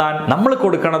റെസ്റ്റിലേക്കോ എത്താൻ നമ്മൾ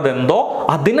കൊടുക്കണത് എന്തോ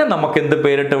അതിനെ നമുക്ക് എന്ത്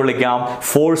പേരിട്ട് വിളിക്കാം?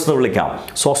 ഫോഴ്സ് എന്ന് വിളിക്കാം.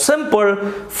 So simple,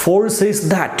 force is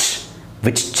that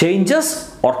which changes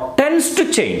or tense to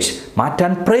change.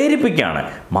 മാറ്റാൻ പ്രേരിപ്പിക്കുകയാണ്,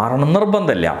 മാറണം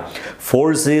നിർബന്ധമില്ല.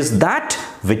 Force is that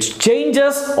which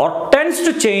changes or tends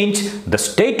to change the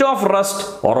state of rest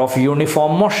or of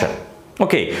uniform motion.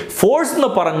 Okay, force എന്ന്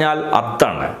പറഞ്ഞാൽ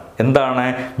അതാണ്. എന്താണ്?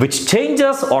 which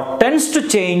changes or tends to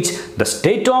change the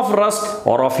state of rest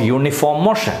or of uniform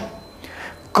motion.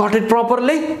 Got it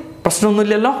properly?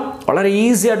 പ്രശ്നമൊന്നുമില്ലല്ലോ, വളരെ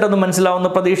easy ആയിട്ടൊന്ന്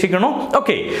മനസ്സിലാവുന്ന പ്രതീക്ഷിക്കണം.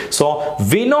 Okay, so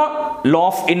we know law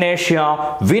of inertia,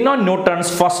 we know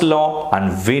Newton's first law, and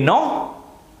we know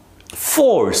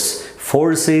force.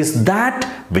 Force is that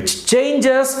which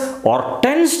changes or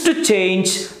tends to change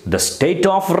the state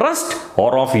of rest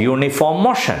or of uniform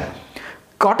motion.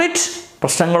 Got it?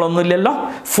 പ്രശ്നങ്ങളൊന്നുമില്ലല്ലോ.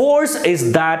 Force is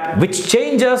that which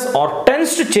changes or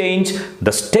tends to change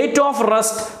the state of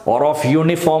rest or of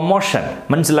uniform motion.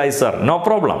 മനസ്സിലായി sir? No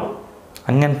problem.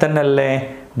 അങ്ങനെ തന്നെ അല്ലേ?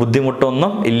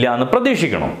 ബുദ്ധിമുട്ടൊന്നും ഇല്ല എന്ന്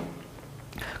പ്രതീക്ഷിക്കണം.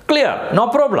 Clear? No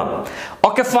problem.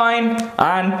 Okay, fine.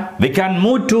 And we can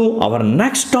move to our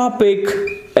next topic.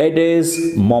 It is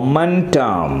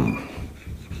momentum.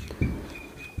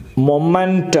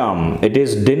 Momentum. It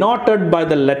is denoted by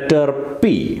the letter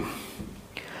P.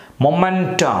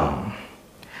 Momentum.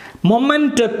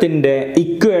 Momentumത്തിന്റെ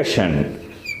equation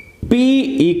P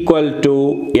equal to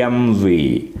mv.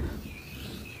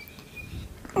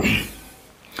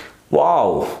 Wow.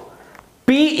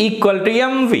 P equal to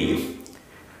mv.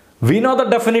 We know the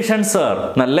definition, sir.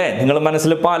 നല്ലേ നിങ്ങൾ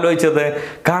മനസ്സിൽ ഇപ്പോൾ ആലോചിച്ചത്?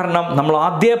 കാരണം നമ്മൾ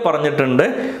ആദ്യമേ പറഞ്ഞിട്ടുണ്ട്,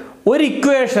 ഒരു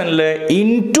ഇക്വേഷനിൽ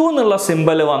ഇൻടു എന്നുള്ള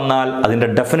സിമ്പൽ വന്നാൽ അതിൻ്റെ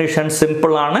ഡെഫിനിഷൻ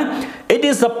സിമ്പിൾ ആണ്. It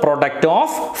is A product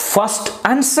of first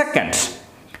and second.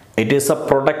 It is A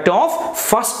product of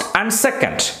first and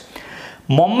second.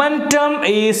 Momentum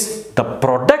is the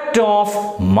product of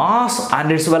mass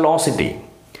and it's velocity.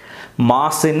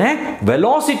 മാസിനെ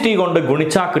velocity കൊണ്ട്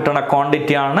ഗുണിച്ചാൽ കിട്ടുന്ന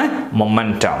ക്വാണ്ടിറ്റിയാണ്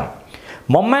momentum.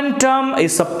 Momentum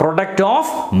is a product of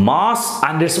mass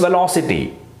and its velocity.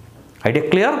 Idea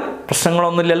clear?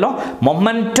 പ്രശ്നങ്ങളൊന്നുമില്ലല്ലോ.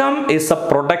 Momentum is a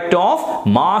product of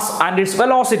mass and its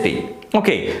velocity.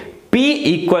 Okay. P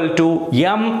equal to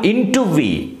m into v.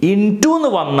 Into എന്ന്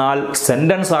വന്നാൽ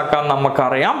sentence ആക്കാൻ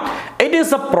നമുക്കറിയാം. It is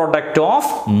a product of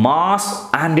mass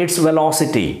and its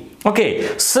velocity. Okay,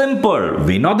 simple.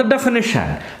 We know the definition.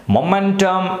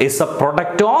 Momentum is a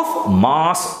product of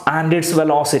mass and its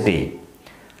velocity.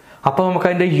 അപ്പോൾ നമുക്ക്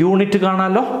അതിൻ്റെ unit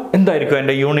കാണാമല്ലോ. എന്തായിരിക്കും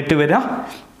അതിൻ്റെ യൂണിറ്റ് വരിക?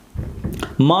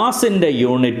 മാസിൻ്റെ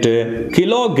unit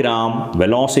kilogram,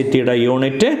 വെലോസിറ്റിയുടെ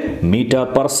unit metre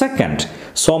per second.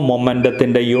 So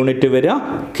മൊമെൻ്റത്തിൻ്റെ unit വരിക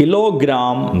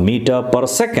kilogram metre per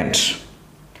second.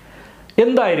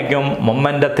 എന്തായിരിക്കും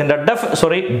മൊമെൻ്റത്തിൻ്റെ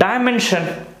dimension?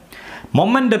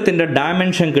 മൊമെൻ്റത്തിൻ്റെ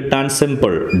dimension കിട്ടാൻ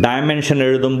സിമ്പിൾ. ഡയമെൻഷൻ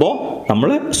എഴുതുമ്പോൾ നമ്മൾ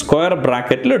സ്ക്വയർ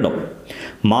ബ്രാക്കറ്റിൽ ഇടും.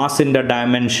 മാസിൻ്റെ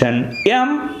dimension m,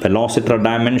 വെലോസിറ്റിയുടെ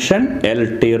dimension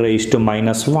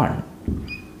L(T)⁻⁻1.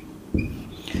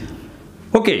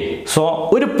 Okay, so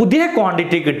ഒരു പുതിയ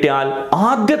ക്വാണ്ടിറ്റി കിട്ടിയാൽ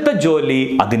ആദ്യത്തെ ജോലി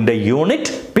അതിൻ്റെ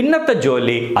യൂണിറ്റ്, പിന്നത്തെ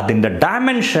ജോലി അതിൻ്റെ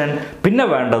ഡയമെൻഷൻ, പിന്നെ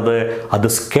വേണ്ടത് അത്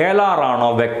സ്കേലാർ ആണോ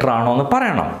വെക്ടർ ആണോ എന്ന്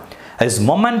പറയണം. Is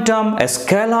momentum A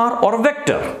scalar or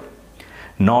vector?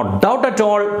 No doubt at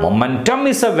all, momentum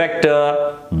is a vector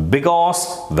because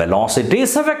velocity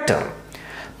is a vector.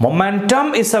 Momentum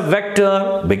is a vector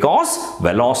because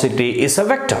velocity is a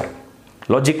vector.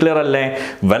 Logic clear alle?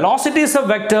 Velocity is a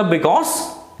vector because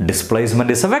displacement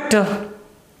is a vector.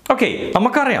 Okay,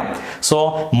 namakkariyam. So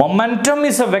momentum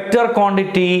is a vector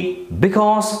quantity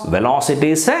because velocity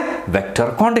is a vector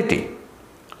quantity.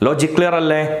 Logic clear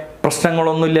alle?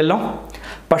 പ്രശ്നങ്ങളൊന്നും ഇല്ലല്ലോ.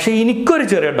 പക്ഷേ എനിക്കൊരു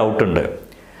ചെറിയ doubt ഉണ്ട്.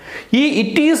 ഈ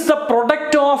it is the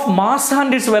product of mass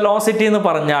and it's velocity എന്ന്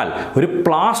പറഞ്ഞാൽ ഒരു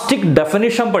പ്ലാസ്റ്റിക്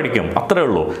ഡെഫിനിഷൻ പഠിക്കും, അത്രേ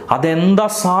ഉള്ളൂ. അതെന്താ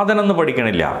സാധനം എന്ന്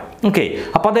പഠിക്കണില്ല. ഓക്കെ,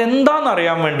 അപ്പം അതെന്താന്ന്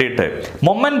അറിയാൻ വേണ്ടിയിട്ട്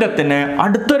മൊമെൻ്റത്തിന്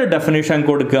അടുത്തൊരു ഡെഫിനിഷൻ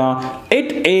കൊടുക്കുക.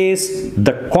 It is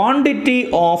the quantity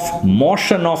of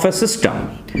motion of A system.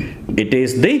 It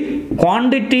is the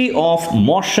quantity of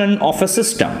motion of A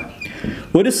system.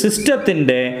 ഒരു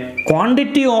സിസ്റ്റത്തിൻ്റെ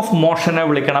ക്വാണ്ടിറ്റി ഓഫ് മോഷനെ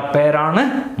വിളിക്കണ പേരാണ്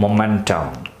മൊമെൻ്റം.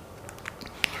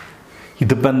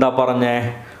 ഇതിപ്പോൾ എന്താ പറഞ്ഞേ?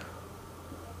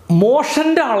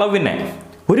 മോഷൻ്റെ അളവിനെ,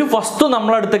 ഒരു വസ്തു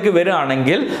നമ്മളടുത്തേക്ക്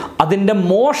വരികയാണെങ്കിൽ അതിൻ്റെ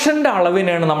മോഷൻ്റെ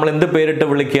അളവിനെയാണ് നമ്മൾ എന്ത് പേരിട്ട്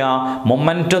വിളിക്കുക?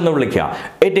 മൊമെൻ്റം എന്ന് വിളിക്കുക.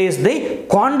 It is the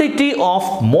quantity of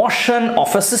motion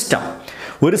of A system.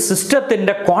 ഒരു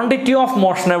സിസ്റ്റത്തിൻ്റെ ക്വാണ്ടിറ്റി ഓഫ്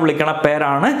മോഷനെ വിളിക്കണ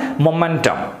പേരാണ്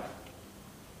മൊമെൻ്റം.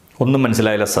 ഒന്നും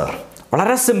മനസ്സിലായില്ല സാർ?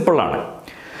 വളരെ സിമ്പിളാണ്.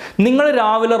 നിങ്ങൾ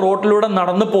രാവിലെ റോഡിലൂടെ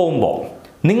നടന്നു പോകുമ്പോൾ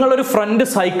നിങ്ങളൊരു ഫ്രണ്ട്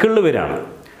സൈക്കിളിൽ വരികയാണ്.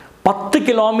 10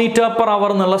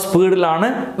 km/h എന്നുള്ള സ്പീഡിലാണ്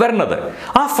വരുന്നത്.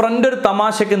 ആ ഫ്രണ്ട് ഒരു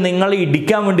തമാശയ്ക്ക് നിങ്ങളെ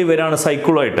ഇടിക്കാൻ വേണ്ടി വരികയാണ്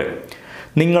സൈക്കിളുമായിട്ട്.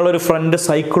 നിങ്ങളൊരു ഫ്രണ്ട്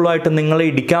സൈക്കിളുമായിട്ട് നിങ്ങളെ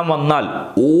ഇടിക്കാൻ വന്നാൽ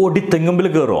ഓടി തെങ്ങുമ്പിൽ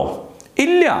കയറുമോ?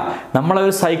 ഇല്ല.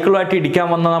 നമ്മളൊരു സൈക്കിളുമായിട്ട് ഇടിക്കാൻ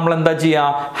വന്നാൽ നമ്മൾ എന്താ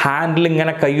ചെയ്യുക? ഹാൻഡിൽ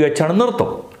ഇങ്ങനെ കൈ വെച്ചാണ്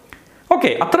നിർത്തും.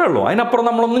 ഓക്കെ, അത്രേ ഉള്ളൂ. അതിനപ്പുറം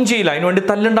നമ്മളൊന്നും ചെയ്യില്ല. അതിനുവേണ്ടി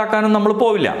തല്ലുണ്ടാക്കാനും നമ്മൾ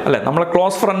പോവില്ല, അല്ലേ? നമ്മളെ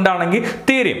ക്ലോസ് ഫ്രണ്ട് ആണെങ്കിൽ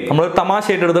തീരെയും നമ്മൾ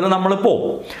തമാശയായിട്ട് എടുത്തിട്ട് നമ്മൾ പോവും.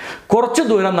 കുറച്ച്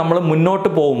ദൂരം നമ്മൾ മുന്നോട്ട്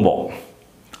പോകുമ്പോൾ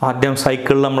ആദ്യം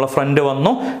സൈക്കിളിൽ നമ്മളെ ഫ്രണ്ട്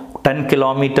വന്നു 10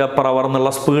 km/h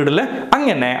എന്നുള്ള സ്പീഡിൽ,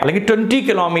 അങ്ങനെ അല്ലെങ്കിൽ 20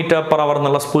 km/h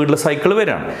എന്നുള്ള സ്പീഡിൽ സൈക്കിൾ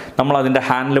വരികയാണ്. നമ്മൾ അതിൻ്റെ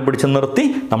ഹാൻഡിൽ പിടിച്ച് നിർത്തി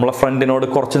നമ്മളെ ഫ്രണ്ടിനോട്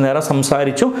കുറച്ച് നേരം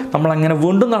സംസാരിച്ചു. നമ്മളങ്ങനെ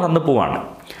വീണ്ടും നടന്നു പോവാണ്.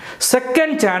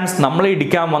 സെക്കൻഡ് ചാൻസ് നമ്മളെ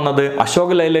ഇടിക്കാൻ വന്നത്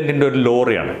അശോക് ലൈലൻഡിൻ്റെ ഒരു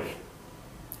ലോറിയാണ്.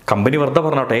 കമ്പനി വെറുതെ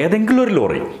പറഞ്ഞോട്ടെ, ഏതെങ്കിലും ഒരു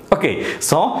ലോറി. ഓക്കെ,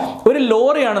 സോ ഒരു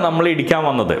ലോറിയാണ് നമ്മൾ ഇടിക്കാൻ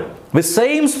വന്നത് വിത്ത്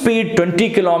സെയിം സ്പീഡ് 20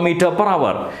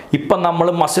 km/h. ഇപ്പം നമ്മൾ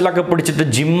മസിലൊക്കെ പിടിച്ചിട്ട്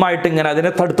ജിമ്മായിട്ട് ഇങ്ങനെ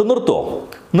അതിനെ തടുത്ത് നിർത്തുമോ?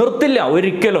 നിർത്തില്ല,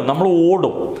 ഒരിക്കലും. നമ്മൾ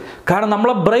ഓടും. കാരണം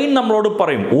നമ്മളെ ബ്രെയിൻ നമ്മളോട്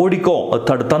പറയും ഓടിക്കോ, അത്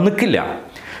തടുത്താൽ നിൽക്കില്ല.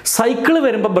 സൈക്കിൾ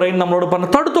വരുമ്പോൾ ബ്രെയിൻ നമ്മളോട് പറഞ്ഞു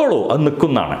തടുത്തോളൂ, അത്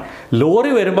നിൽക്കുന്നതാണ്.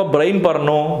 ലോറി വരുമ്പോൾ ബ്രെയിൻ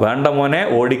പറഞ്ഞു വേണ്ട മോനെ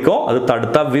ഓടിക്കോ, അത്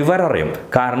തടുത്താൽ വിവരം അറിയും.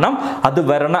 കാരണം അത്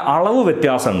വരണ അളവ്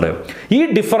വ്യത്യാസമുണ്ട്. ഈ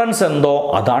ഡിഫറൻസ് എന്തോ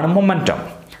അതാണ് momentum.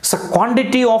 It's A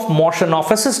quantity of motion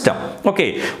of A system. Okay,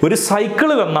 ഒരു സൈക്കിൾ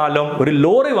വന്നാലും ഒരു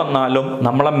ലോറി വന്നാലും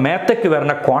നമ്മളെ മേത്തേക്ക്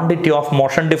വരുന്ന ക്വാണ്ടിറ്റി ഓഫ്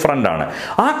മോഷൻ ഡിഫറൻ്റ് ആണ്.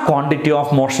 ആ ക്വാണ്ടിറ്റി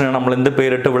ഓഫ് മോഷനെ നമ്മൾ എന്ത്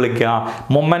പേരിട്ട് വിളിക്കുക?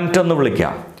 മൊമെൻ്റം എന്ന്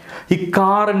വിളിക്കുക. ഈ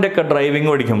കാറിൻ്റെ ഒക്കെ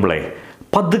ഡ്രൈവിംഗ് പഠിക്കുമ്പോഴേ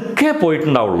പതുക്കെ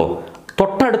പോയിട്ടുണ്ടാവുള്ളൂ,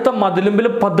 തൊട്ടടുത്ത മതിലുമ്പിൽ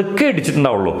പതുക്കെ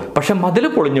ഇടിച്ചിട്ടുണ്ടാവുള്ളൂ, പക്ഷെ മതിൽ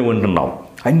പൊളിഞ്ഞു വീണിട്ടുണ്ടാവും.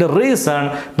 അതിൻ്റെ റീസൺ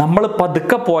നമ്മൾ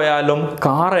പതുക്കെ പോയാലും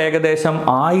കാർ ഏകദേശം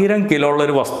 1000 കിലോ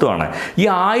ഉള്ളൊരു വസ്തുവാണ്. ഈ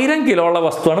 1000 കിലോ ഉള്ള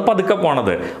വസ്തുവാണ് പതുക്കെ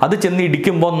പോണത്. അത് ചെന്ന്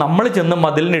ഇടിക്കുമ്പോൾ നമ്മൾ ചെന്ന്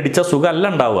മതിലിന് ഇടിച്ച സുഖമല്ല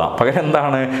ഉണ്ടാവുക, പകരം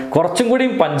എന്താണ് കുറച്ചും കൂടി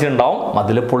പഞ്ചുണ്ടാവും,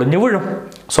 മതിൽ പൊളിഞ്ഞു വീഴും.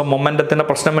 സോ മൊമെൻ്റത്തിൻ്റെ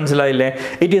പ്രശ്നം മനസ്സിലായില്ലേ?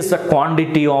 It is A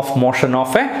quantity of motion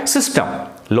of A system.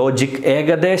 Logic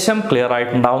ഏകദേശം clear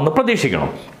ആയിട്ടുണ്ടാവുമെന്ന്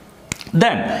പ്രതീക്ഷിക്കണം.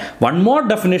 Then one more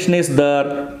definition is there.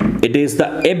 It is the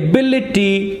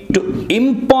ability to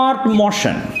impart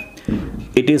motion.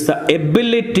 It is the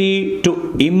ability to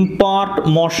impart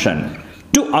motion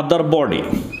to other body.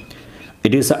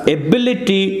 It is the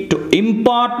ability to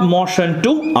impart motion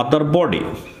to other body.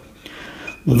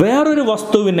 വേറൊരു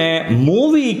വസ്തുവിനെ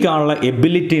move ചെയ്യിക്കാനുള്ള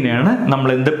എബിലിറ്റിനെയാണ് നമ്മൾ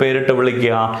എന്ത് പേരിട്ട്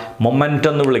വിളിക്കുക?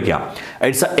 Momentum എന്ന് വിളിക്കുക.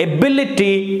 It's A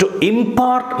ability to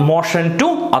impart motion to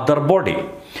other body.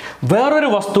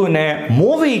 വേറൊരു വസ്തുവിനെ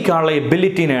മൂവ് ചെയ്യിക്കാനുള്ള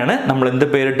എബിലിറ്റിനെയാണ് നമ്മൾ എന്ത്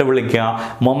പേരിട്ട് വിളിക്കുക?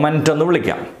 മൊമെന്റം എന്ന്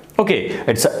വിളിക്കുക. Okay,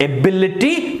 it's A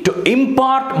ability to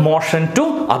impart motion to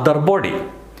other body.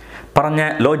 പറഞ്ഞ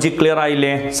ലോജിക് ക്ലിയർ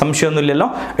ആയില്ലേ? സംശയമൊന്നുമില്ലല്ലോ.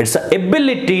 It's A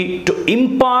ability to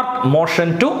impart motion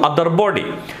to other body.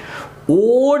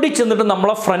 ഓടി ചെന്നിട്ട്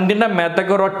നമ്മളെ ഫ്രണ്ടിൻ്റെ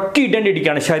മേത്തൊക്കെ ഒരൊറ്റ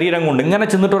ഇടേണ്ടിയിരിക്കുകയാണ് ശരീരം കൊണ്ട്. ഇങ്ങനെ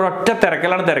ചെന്നിട്ട് ഒരൊറ്റ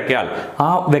തിരക്കിയാൽ ആ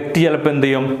വ്യക്തി ചിലപ്പോൾ എന്ത്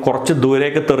ചെയ്യും? കുറച്ച്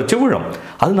ദൂരേക്ക് തെറിച്ച് വീഴും.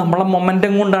 അത് നമ്മളെ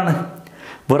മൊമെന്റം കൊണ്ടാണ്.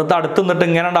 വെറുതെ അടുത്ത് നിന്നിട്ട്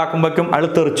ഇങ്ങനെ ഉണ്ടാക്കുമ്പോഴേക്കും അയാൾ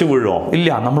തെറിച്ച് വീഴുമോ? ഇല്ല.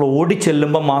 നമ്മൾ ഓടി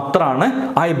ചെല്ലുമ്പോൾ മാത്രമാണ്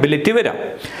ആ എബിലിറ്റി വരിക.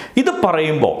 ഇത്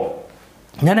പറയുമ്പോൾ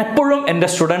ഞാൻ എപ്പോഴും എൻ്റെ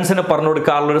സ്റ്റുഡൻസിന് പറഞ്ഞു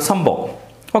കൊടുക്കാറുള്ളൊരു സംഭവം.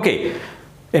 ഓക്കെ,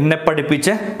 എന്നെ പഠിപ്പിച്ച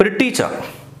ഒരു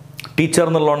ടീച്ചർ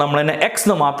എന്നുള്ളതുകൊണ്ട് നമ്മൾ എന്നെ എക്സ്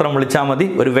എന്ന് മാത്രം വിളിച്ചാൽ മതി.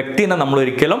 ഒരു വ്യക്തിനെ നമ്മൾ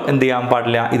ഒരിക്കലും എന്ത് ചെയ്യാൻ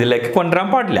പാടില്ല? ഇതിലേക്ക് കൊണ്ടുവരാൻ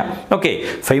പാടില്ല. ഓക്കെ,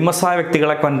 ഫേമസ് ആയ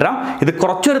വ്യക്തികളെ കൊണ്ടുവരാം. ഇത്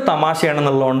കുറച്ചൊരു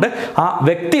തമാശയാണെന്നുള്ളതുകൊണ്ട് ആ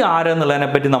വ്യക്തി ആരെന്നുള്ളതിനെ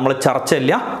പറ്റി നമ്മൾ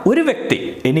ചർച്ചയില്ല. ഒരു വ്യക്തി,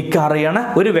 എനിക്കറിയണ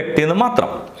ഒരു വ്യക്തി എന്ന് മാത്രം.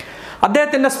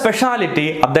 അദ്ദേഹത്തിൻ്റെ സ്പെഷ്യാലിറ്റി,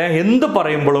 അദ്ദേഹം എന്ത്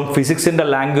പറയുമ്പോഴും ഫിസിക്സിൻ്റെ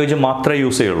ലാംഗ്വേജ് മാത്രമേ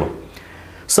യൂസ് ചെയ്യുള്ളൂ.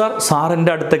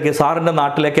 സാറിൻ്റെ അടുത്തേക്ക്, സാറിൻ്റെ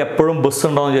നാട്ടിലേക്ക് എപ്പോഴും ബസ്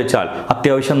ഉണ്ടോ എന്ന് ചോദിച്ചാൽ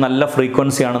അത്യാവശ്യം നല്ല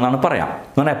ഫ്രീക്വൻസി ആണെന്നാണ് പറയാം.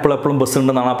 അങ്ങനെ എപ്പോഴും ബസ്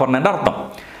ഉണ്ടെന്നാണ് പറഞ്ഞതിൻ്റെ അർത്ഥം.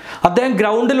 അദ്ദേഹം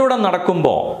ഗ്രൗണ്ടിലൂടെ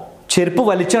നടക്കുമ്പോൾ ചെരുപ്പ്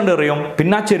വലിച്ചെറിയും,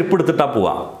 പിന്നെ ആ ചെരുപ്പ് എടുത്തിട്ടാണ്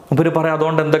പോവുക. അപ്പോൾ ഇവർ പറയാം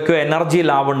അതുകൊണ്ട് എന്തൊക്കെയോ എനർജി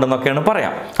ലാഭമുണ്ടെന്നൊക്കെയാണ്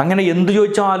പറയാം. അങ്ങനെ എന്ത്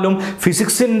ചോദിച്ചാലും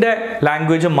ഫിസിക്സിൻ്റെ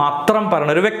ലാംഗ്വേജ് മാത്രം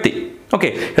പറയുന്നൊരു വ്യക്തി.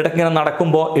 ഓക്കെ, ഇടയ്ക്കിങ്ങനെ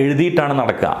നടക്കുമ്പോൾ എഴുതിയിട്ടാണ്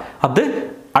നടക്കുക. അത്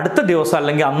അടുത്ത ദിവസം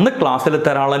അല്ലെങ്കിൽ അന്ന് ക്ലാസ്സിൽ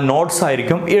തരാനുള്ള നോട്ട്സ്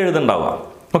ആയിരിക്കും എഴുതുണ്ടാവുക.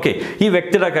 ഓക്കെ, ഈ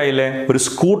വ്യക്തിയുടെ കയ്യിൽ ഒരു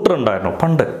സ്കൂട്ടർ ഉണ്ടായിരുന്നു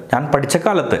പണ്ട് ഞാൻ പഠിച്ച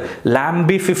കാലത്ത്.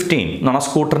 ലാംബി 15 എന്നാണ്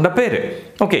സ്കൂട്ടറിൻ്റെ പേര്.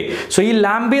 ഓക്കെ, സോ ഈ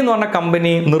ലാംബി എന്ന് പറഞ്ഞ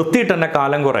കമ്പനി നിർത്തിയിട്ട് തന്നെ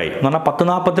കാലം കുറയായി. എന്ന് പറഞ്ഞാൽ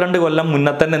 10-42 കൊല്ലം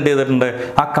മുന്നേ തന്നെ എന്ത് ചെയ്തിട്ടുണ്ട്?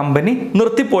 ആ കമ്പനി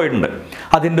നിർത്തിപ്പോയിട്ടുണ്ട്.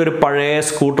 അതിൻ്റെ ഒരു പഴയ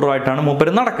സ്കൂട്ടറുമായിട്ടാണ്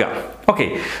മൂപ്പര് നടക്കുക. ഓക്കെ,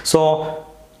 സോ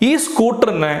ഈ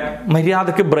സ്കൂട്ടറിന്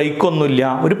മര്യാദക്ക് ബ്രേക്കൊന്നുമില്ല.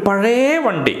 ഒരു പഴയ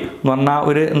വണ്ടി എന്ന് പറഞ്ഞാൽ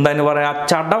ഒരു എന്താന്ന് പറയുക,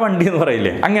 ചടവണ്ടി എന്ന്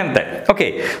പറയില്ലേ, അങ്ങനത്തെ. ഓക്കെ,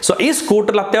 സോ ഈ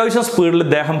സ്കൂട്ടറിൽ അത്യാവശ്യം സ്പീഡിൽ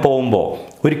ഇദ്ദേഹം പോകുമ്പോൾ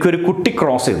ഒരിക്കൽ ഒരു കുട്ടി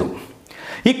ക്രോസ് ചെയ്തു.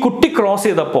 ഈ കുട്ടി ക്രോസ്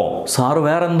ചെയ്തപ്പോൾ സാറ്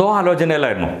വേറെ എന്തോ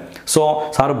ആലോചനയിലായിരുന്നു. സോ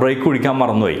സാറ് ബ്രേക്ക് പിടിക്കാൻ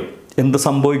മറന്നുപോയി. എന്ത്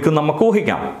സംഭവിക്കും നമുക്ക്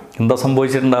ഊഹിക്കാം. എന്താ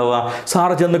സംഭവിച്ചിട്ടുണ്ടാവുക?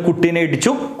 സാറ് ചെന്ന് കുട്ടീനെ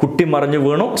ഇടിച്ചു, കുട്ടി മറിഞ്ഞു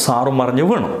വീണു, സാറും മറിഞ്ഞു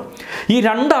വീണു. ഈ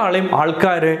രണ്ടാളെയും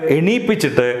ആൾക്കാർ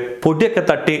എണീപ്പിച്ചിട്ട് പൊടിയൊക്കെ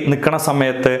തട്ടി നിൽക്കണ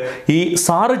സമയത്ത് ഈ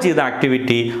സാറ് ചെയ്ത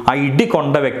ആക്ടിവിറ്റി ആ ഇടി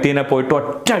കൊണ്ട വ്യക്തിനെ പോയിട്ട്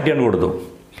ഒറ്റ അടിയാണ് കൊടുത്തു.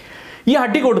 ഈ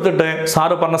അടി കൊടുത്തിട്ട്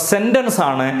സാറ് പറഞ്ഞ സെൻറ്റൻസ്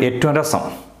ആണ് ഏറ്റവും രസം.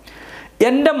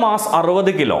 എൻ്റെ മാസ്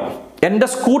 60 കിലോ, എൻ്റെ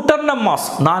സ്കൂട്ടറിൻ്റെ മാസ്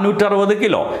 460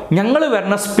 കിലോ, ഞങ്ങൾ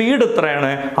വരുന്ന സ്പീഡ് ഇത്രയാണ്,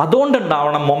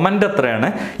 അതുകൊണ്ടുണ്ടാവണ മൊമെൻ്റ് എത്രയാണ്.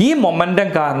 ഈ മൊമെൻ്റം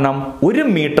കാരണം 1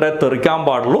 മീറ്ററെ തെറിക്കാൻ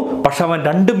പാടുള്ളൂ, പക്ഷെ അവൻ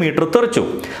 2 മീറ്റർ തെറിച്ചു.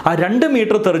 ആ 2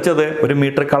 മീറ്റർ തെറിച്ചത് 1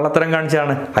 മീറ്റർ കള്ളത്തരം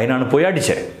കാണിച്ചാണ്. അതിനാണ് പോയി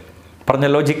അടിച്ചത്. പറഞ്ഞ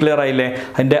ലോജിക് ക്ലിയർ ആയില്ലേ?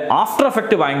 അതിൻ്റെ ആഫ്റ്റർ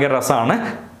എഫക്റ്റ് ഭയങ്കര രസമാണ്.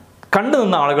 കണ്ടു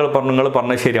നിന്ന ആളുകൾ പറഞ്ഞു നിങ്ങൾ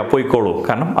പറഞ്ഞത് ശരിയാ, പോയിക്കോളൂ,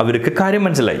 കാരണം അവർക്ക് കാര്യം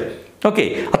മനസ്സിലായി. ഓക്കെ,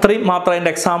 അത്രയും മാത്രം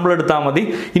അതിൻ്റെ എക്സാമ്പിൾ എടുത്താൽ മതി.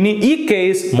 ഇനി ഈ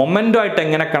കേസ് മൊമെൻ്റുമായിട്ട്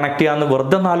എങ്ങനെ കണക്ട് ചെയ്യാമെന്ന്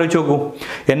വെറുതെ ഒന്ന് ആലോചിച്ച് നോക്കൂ.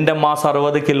 എൻ്റെ മാസ്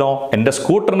 60 കിലോ, എൻ്റെ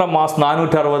സ്കൂട്ടറിൻ്റെ മാസ്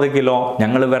 460 കിലോ,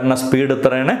 ഞങ്ങൾ വരുന്ന സ്പീഡ്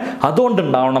എത്രയാണ്,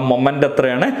 അതുകൊണ്ടുണ്ടാവണം മൊമെൻ്റ്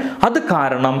എത്രയാണ്. അത്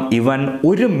കാരണം ഇവൻ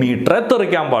 1 മീറ്ററെ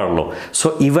തെറിക്കാൻ പാടുള്ളൂ. സോ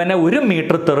ഇവനെ 1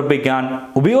 മീറ്റർ തെറിപ്പിക്കാൻ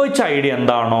ഉപയോഗിച്ച ഐഡിയ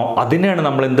എന്താണോ അതിനെയാണ്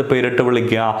നമ്മൾ എന്ത് പേരിട്ട്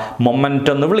വിളിക്കുക?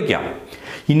 മൊമെൻ്റ് എന്ന് വിളിക്കുക.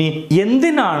 ഇനി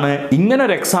എന്തിനാണ്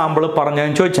ഇങ്ങനൊരു എക്സാമ്പിൾ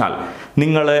പറഞ്ഞതെന്ന് ചോദിച്ചാൽ,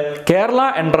 നിങ്ങൾ കേരള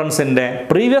എൻട്രൻസിൻ്റെ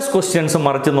പ്രീവിയസ് ക്വസ്റ്റ്യൻസ്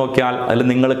മറിച്ച് നോക്കിയാൽ അതിൽ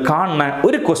നിങ്ങൾ കാണുന്ന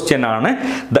ഒരു ക്വസ്റ്റ്യൻ ആണ്,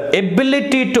 the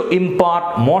ability to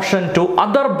impart motion to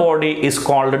other body is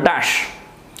called dash.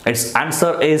 It's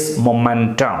answer is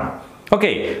momentum.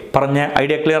 Okay, പറഞ്ഞ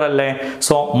ഐഡിയ ക്ലിയർ അല്ലേ?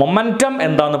 സോ മൊമെന്റം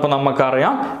എന്താണെന്ന് ഇപ്പോൾ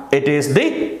നമുക്കറിയാം. It is the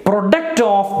product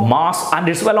of mass and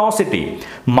it's velocity.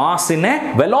 മാസിനെ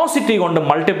velocity കൊണ്ട്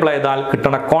multiply ചെയ്താൽ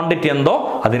കിട്ടുന്ന quantity എന്തോ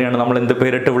അതിനെയാണ് നമ്മൾ എന്ത്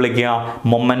പേരിട്ട് വിളിക്കുക?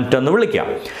 മൊമെന്റം എന്ന് വിളിക്കുക.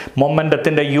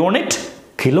 മൊമെന്റത്തിന്റെ unit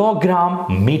kilogram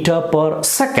metre per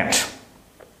second.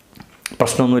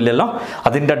 പ്രശ്നമൊന്നുമില്ലല്ലോ.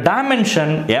 അതിൻ്റെ dimension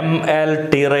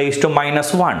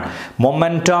ml(t⁻⁻1).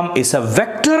 Momentum is A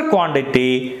vector quantity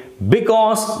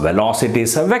because velocity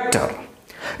is a vector.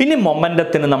 ഇനി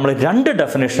മൊമെന്റത്തിന് നമ്മൾ 2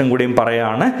 ഡെഫിനിഷൻ കൂടിയും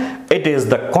പറയാണ്. It is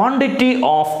the quantity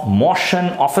of motion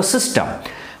of A system.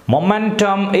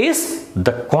 Momentum is the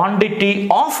quantity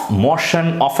of motion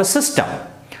of A system,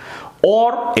 or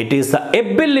it is the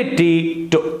ability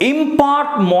to impart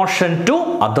motion to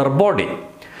other body.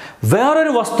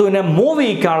 വേറൊരു വസ്തുവിനെ move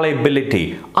ചെയ്യിക്കാനുള്ള ability,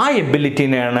 ആ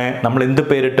എബിലിറ്റിനെയാണ് നമ്മൾ എന്ത്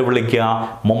പേരിട്ട് വിളിക്കുക?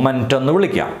 Momentum എന്ന്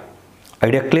വിളിക്കുക.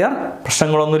 Idea clear?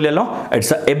 പ്രശ്നങ്ങളൊന്നുമില്ലല്ലോ.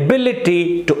 It's A ability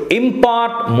to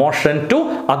impart motion to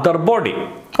other body.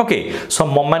 Okay, so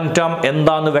momentum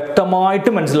എന്താന്ന് വ്യക്തമായിട്ട്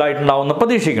മനസ്സിലായിട്ടുണ്ടാവുമെന്ന്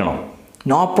പ്രതീക്ഷിക്കണം.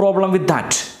 No problem with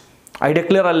that. Idea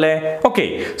clear അല്ലേ? Okay,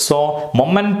 so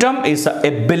momentum is A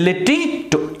ability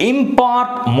to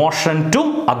impart motion to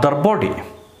other body.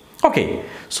 Okay,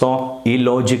 so ഈ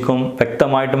ലോജിക്കും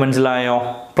വ്യക്തമായിട്ട് മനസ്സിലായോ?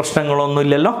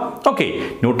 പ്രശ്നങ്ങളൊന്നുമില്ലല്ലോ. Okay,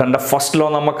 ന്യൂട്ടന്റെ first law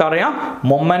നമുക്കറിയാം,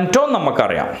 memento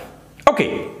നമുക്കറിയാം. Okay.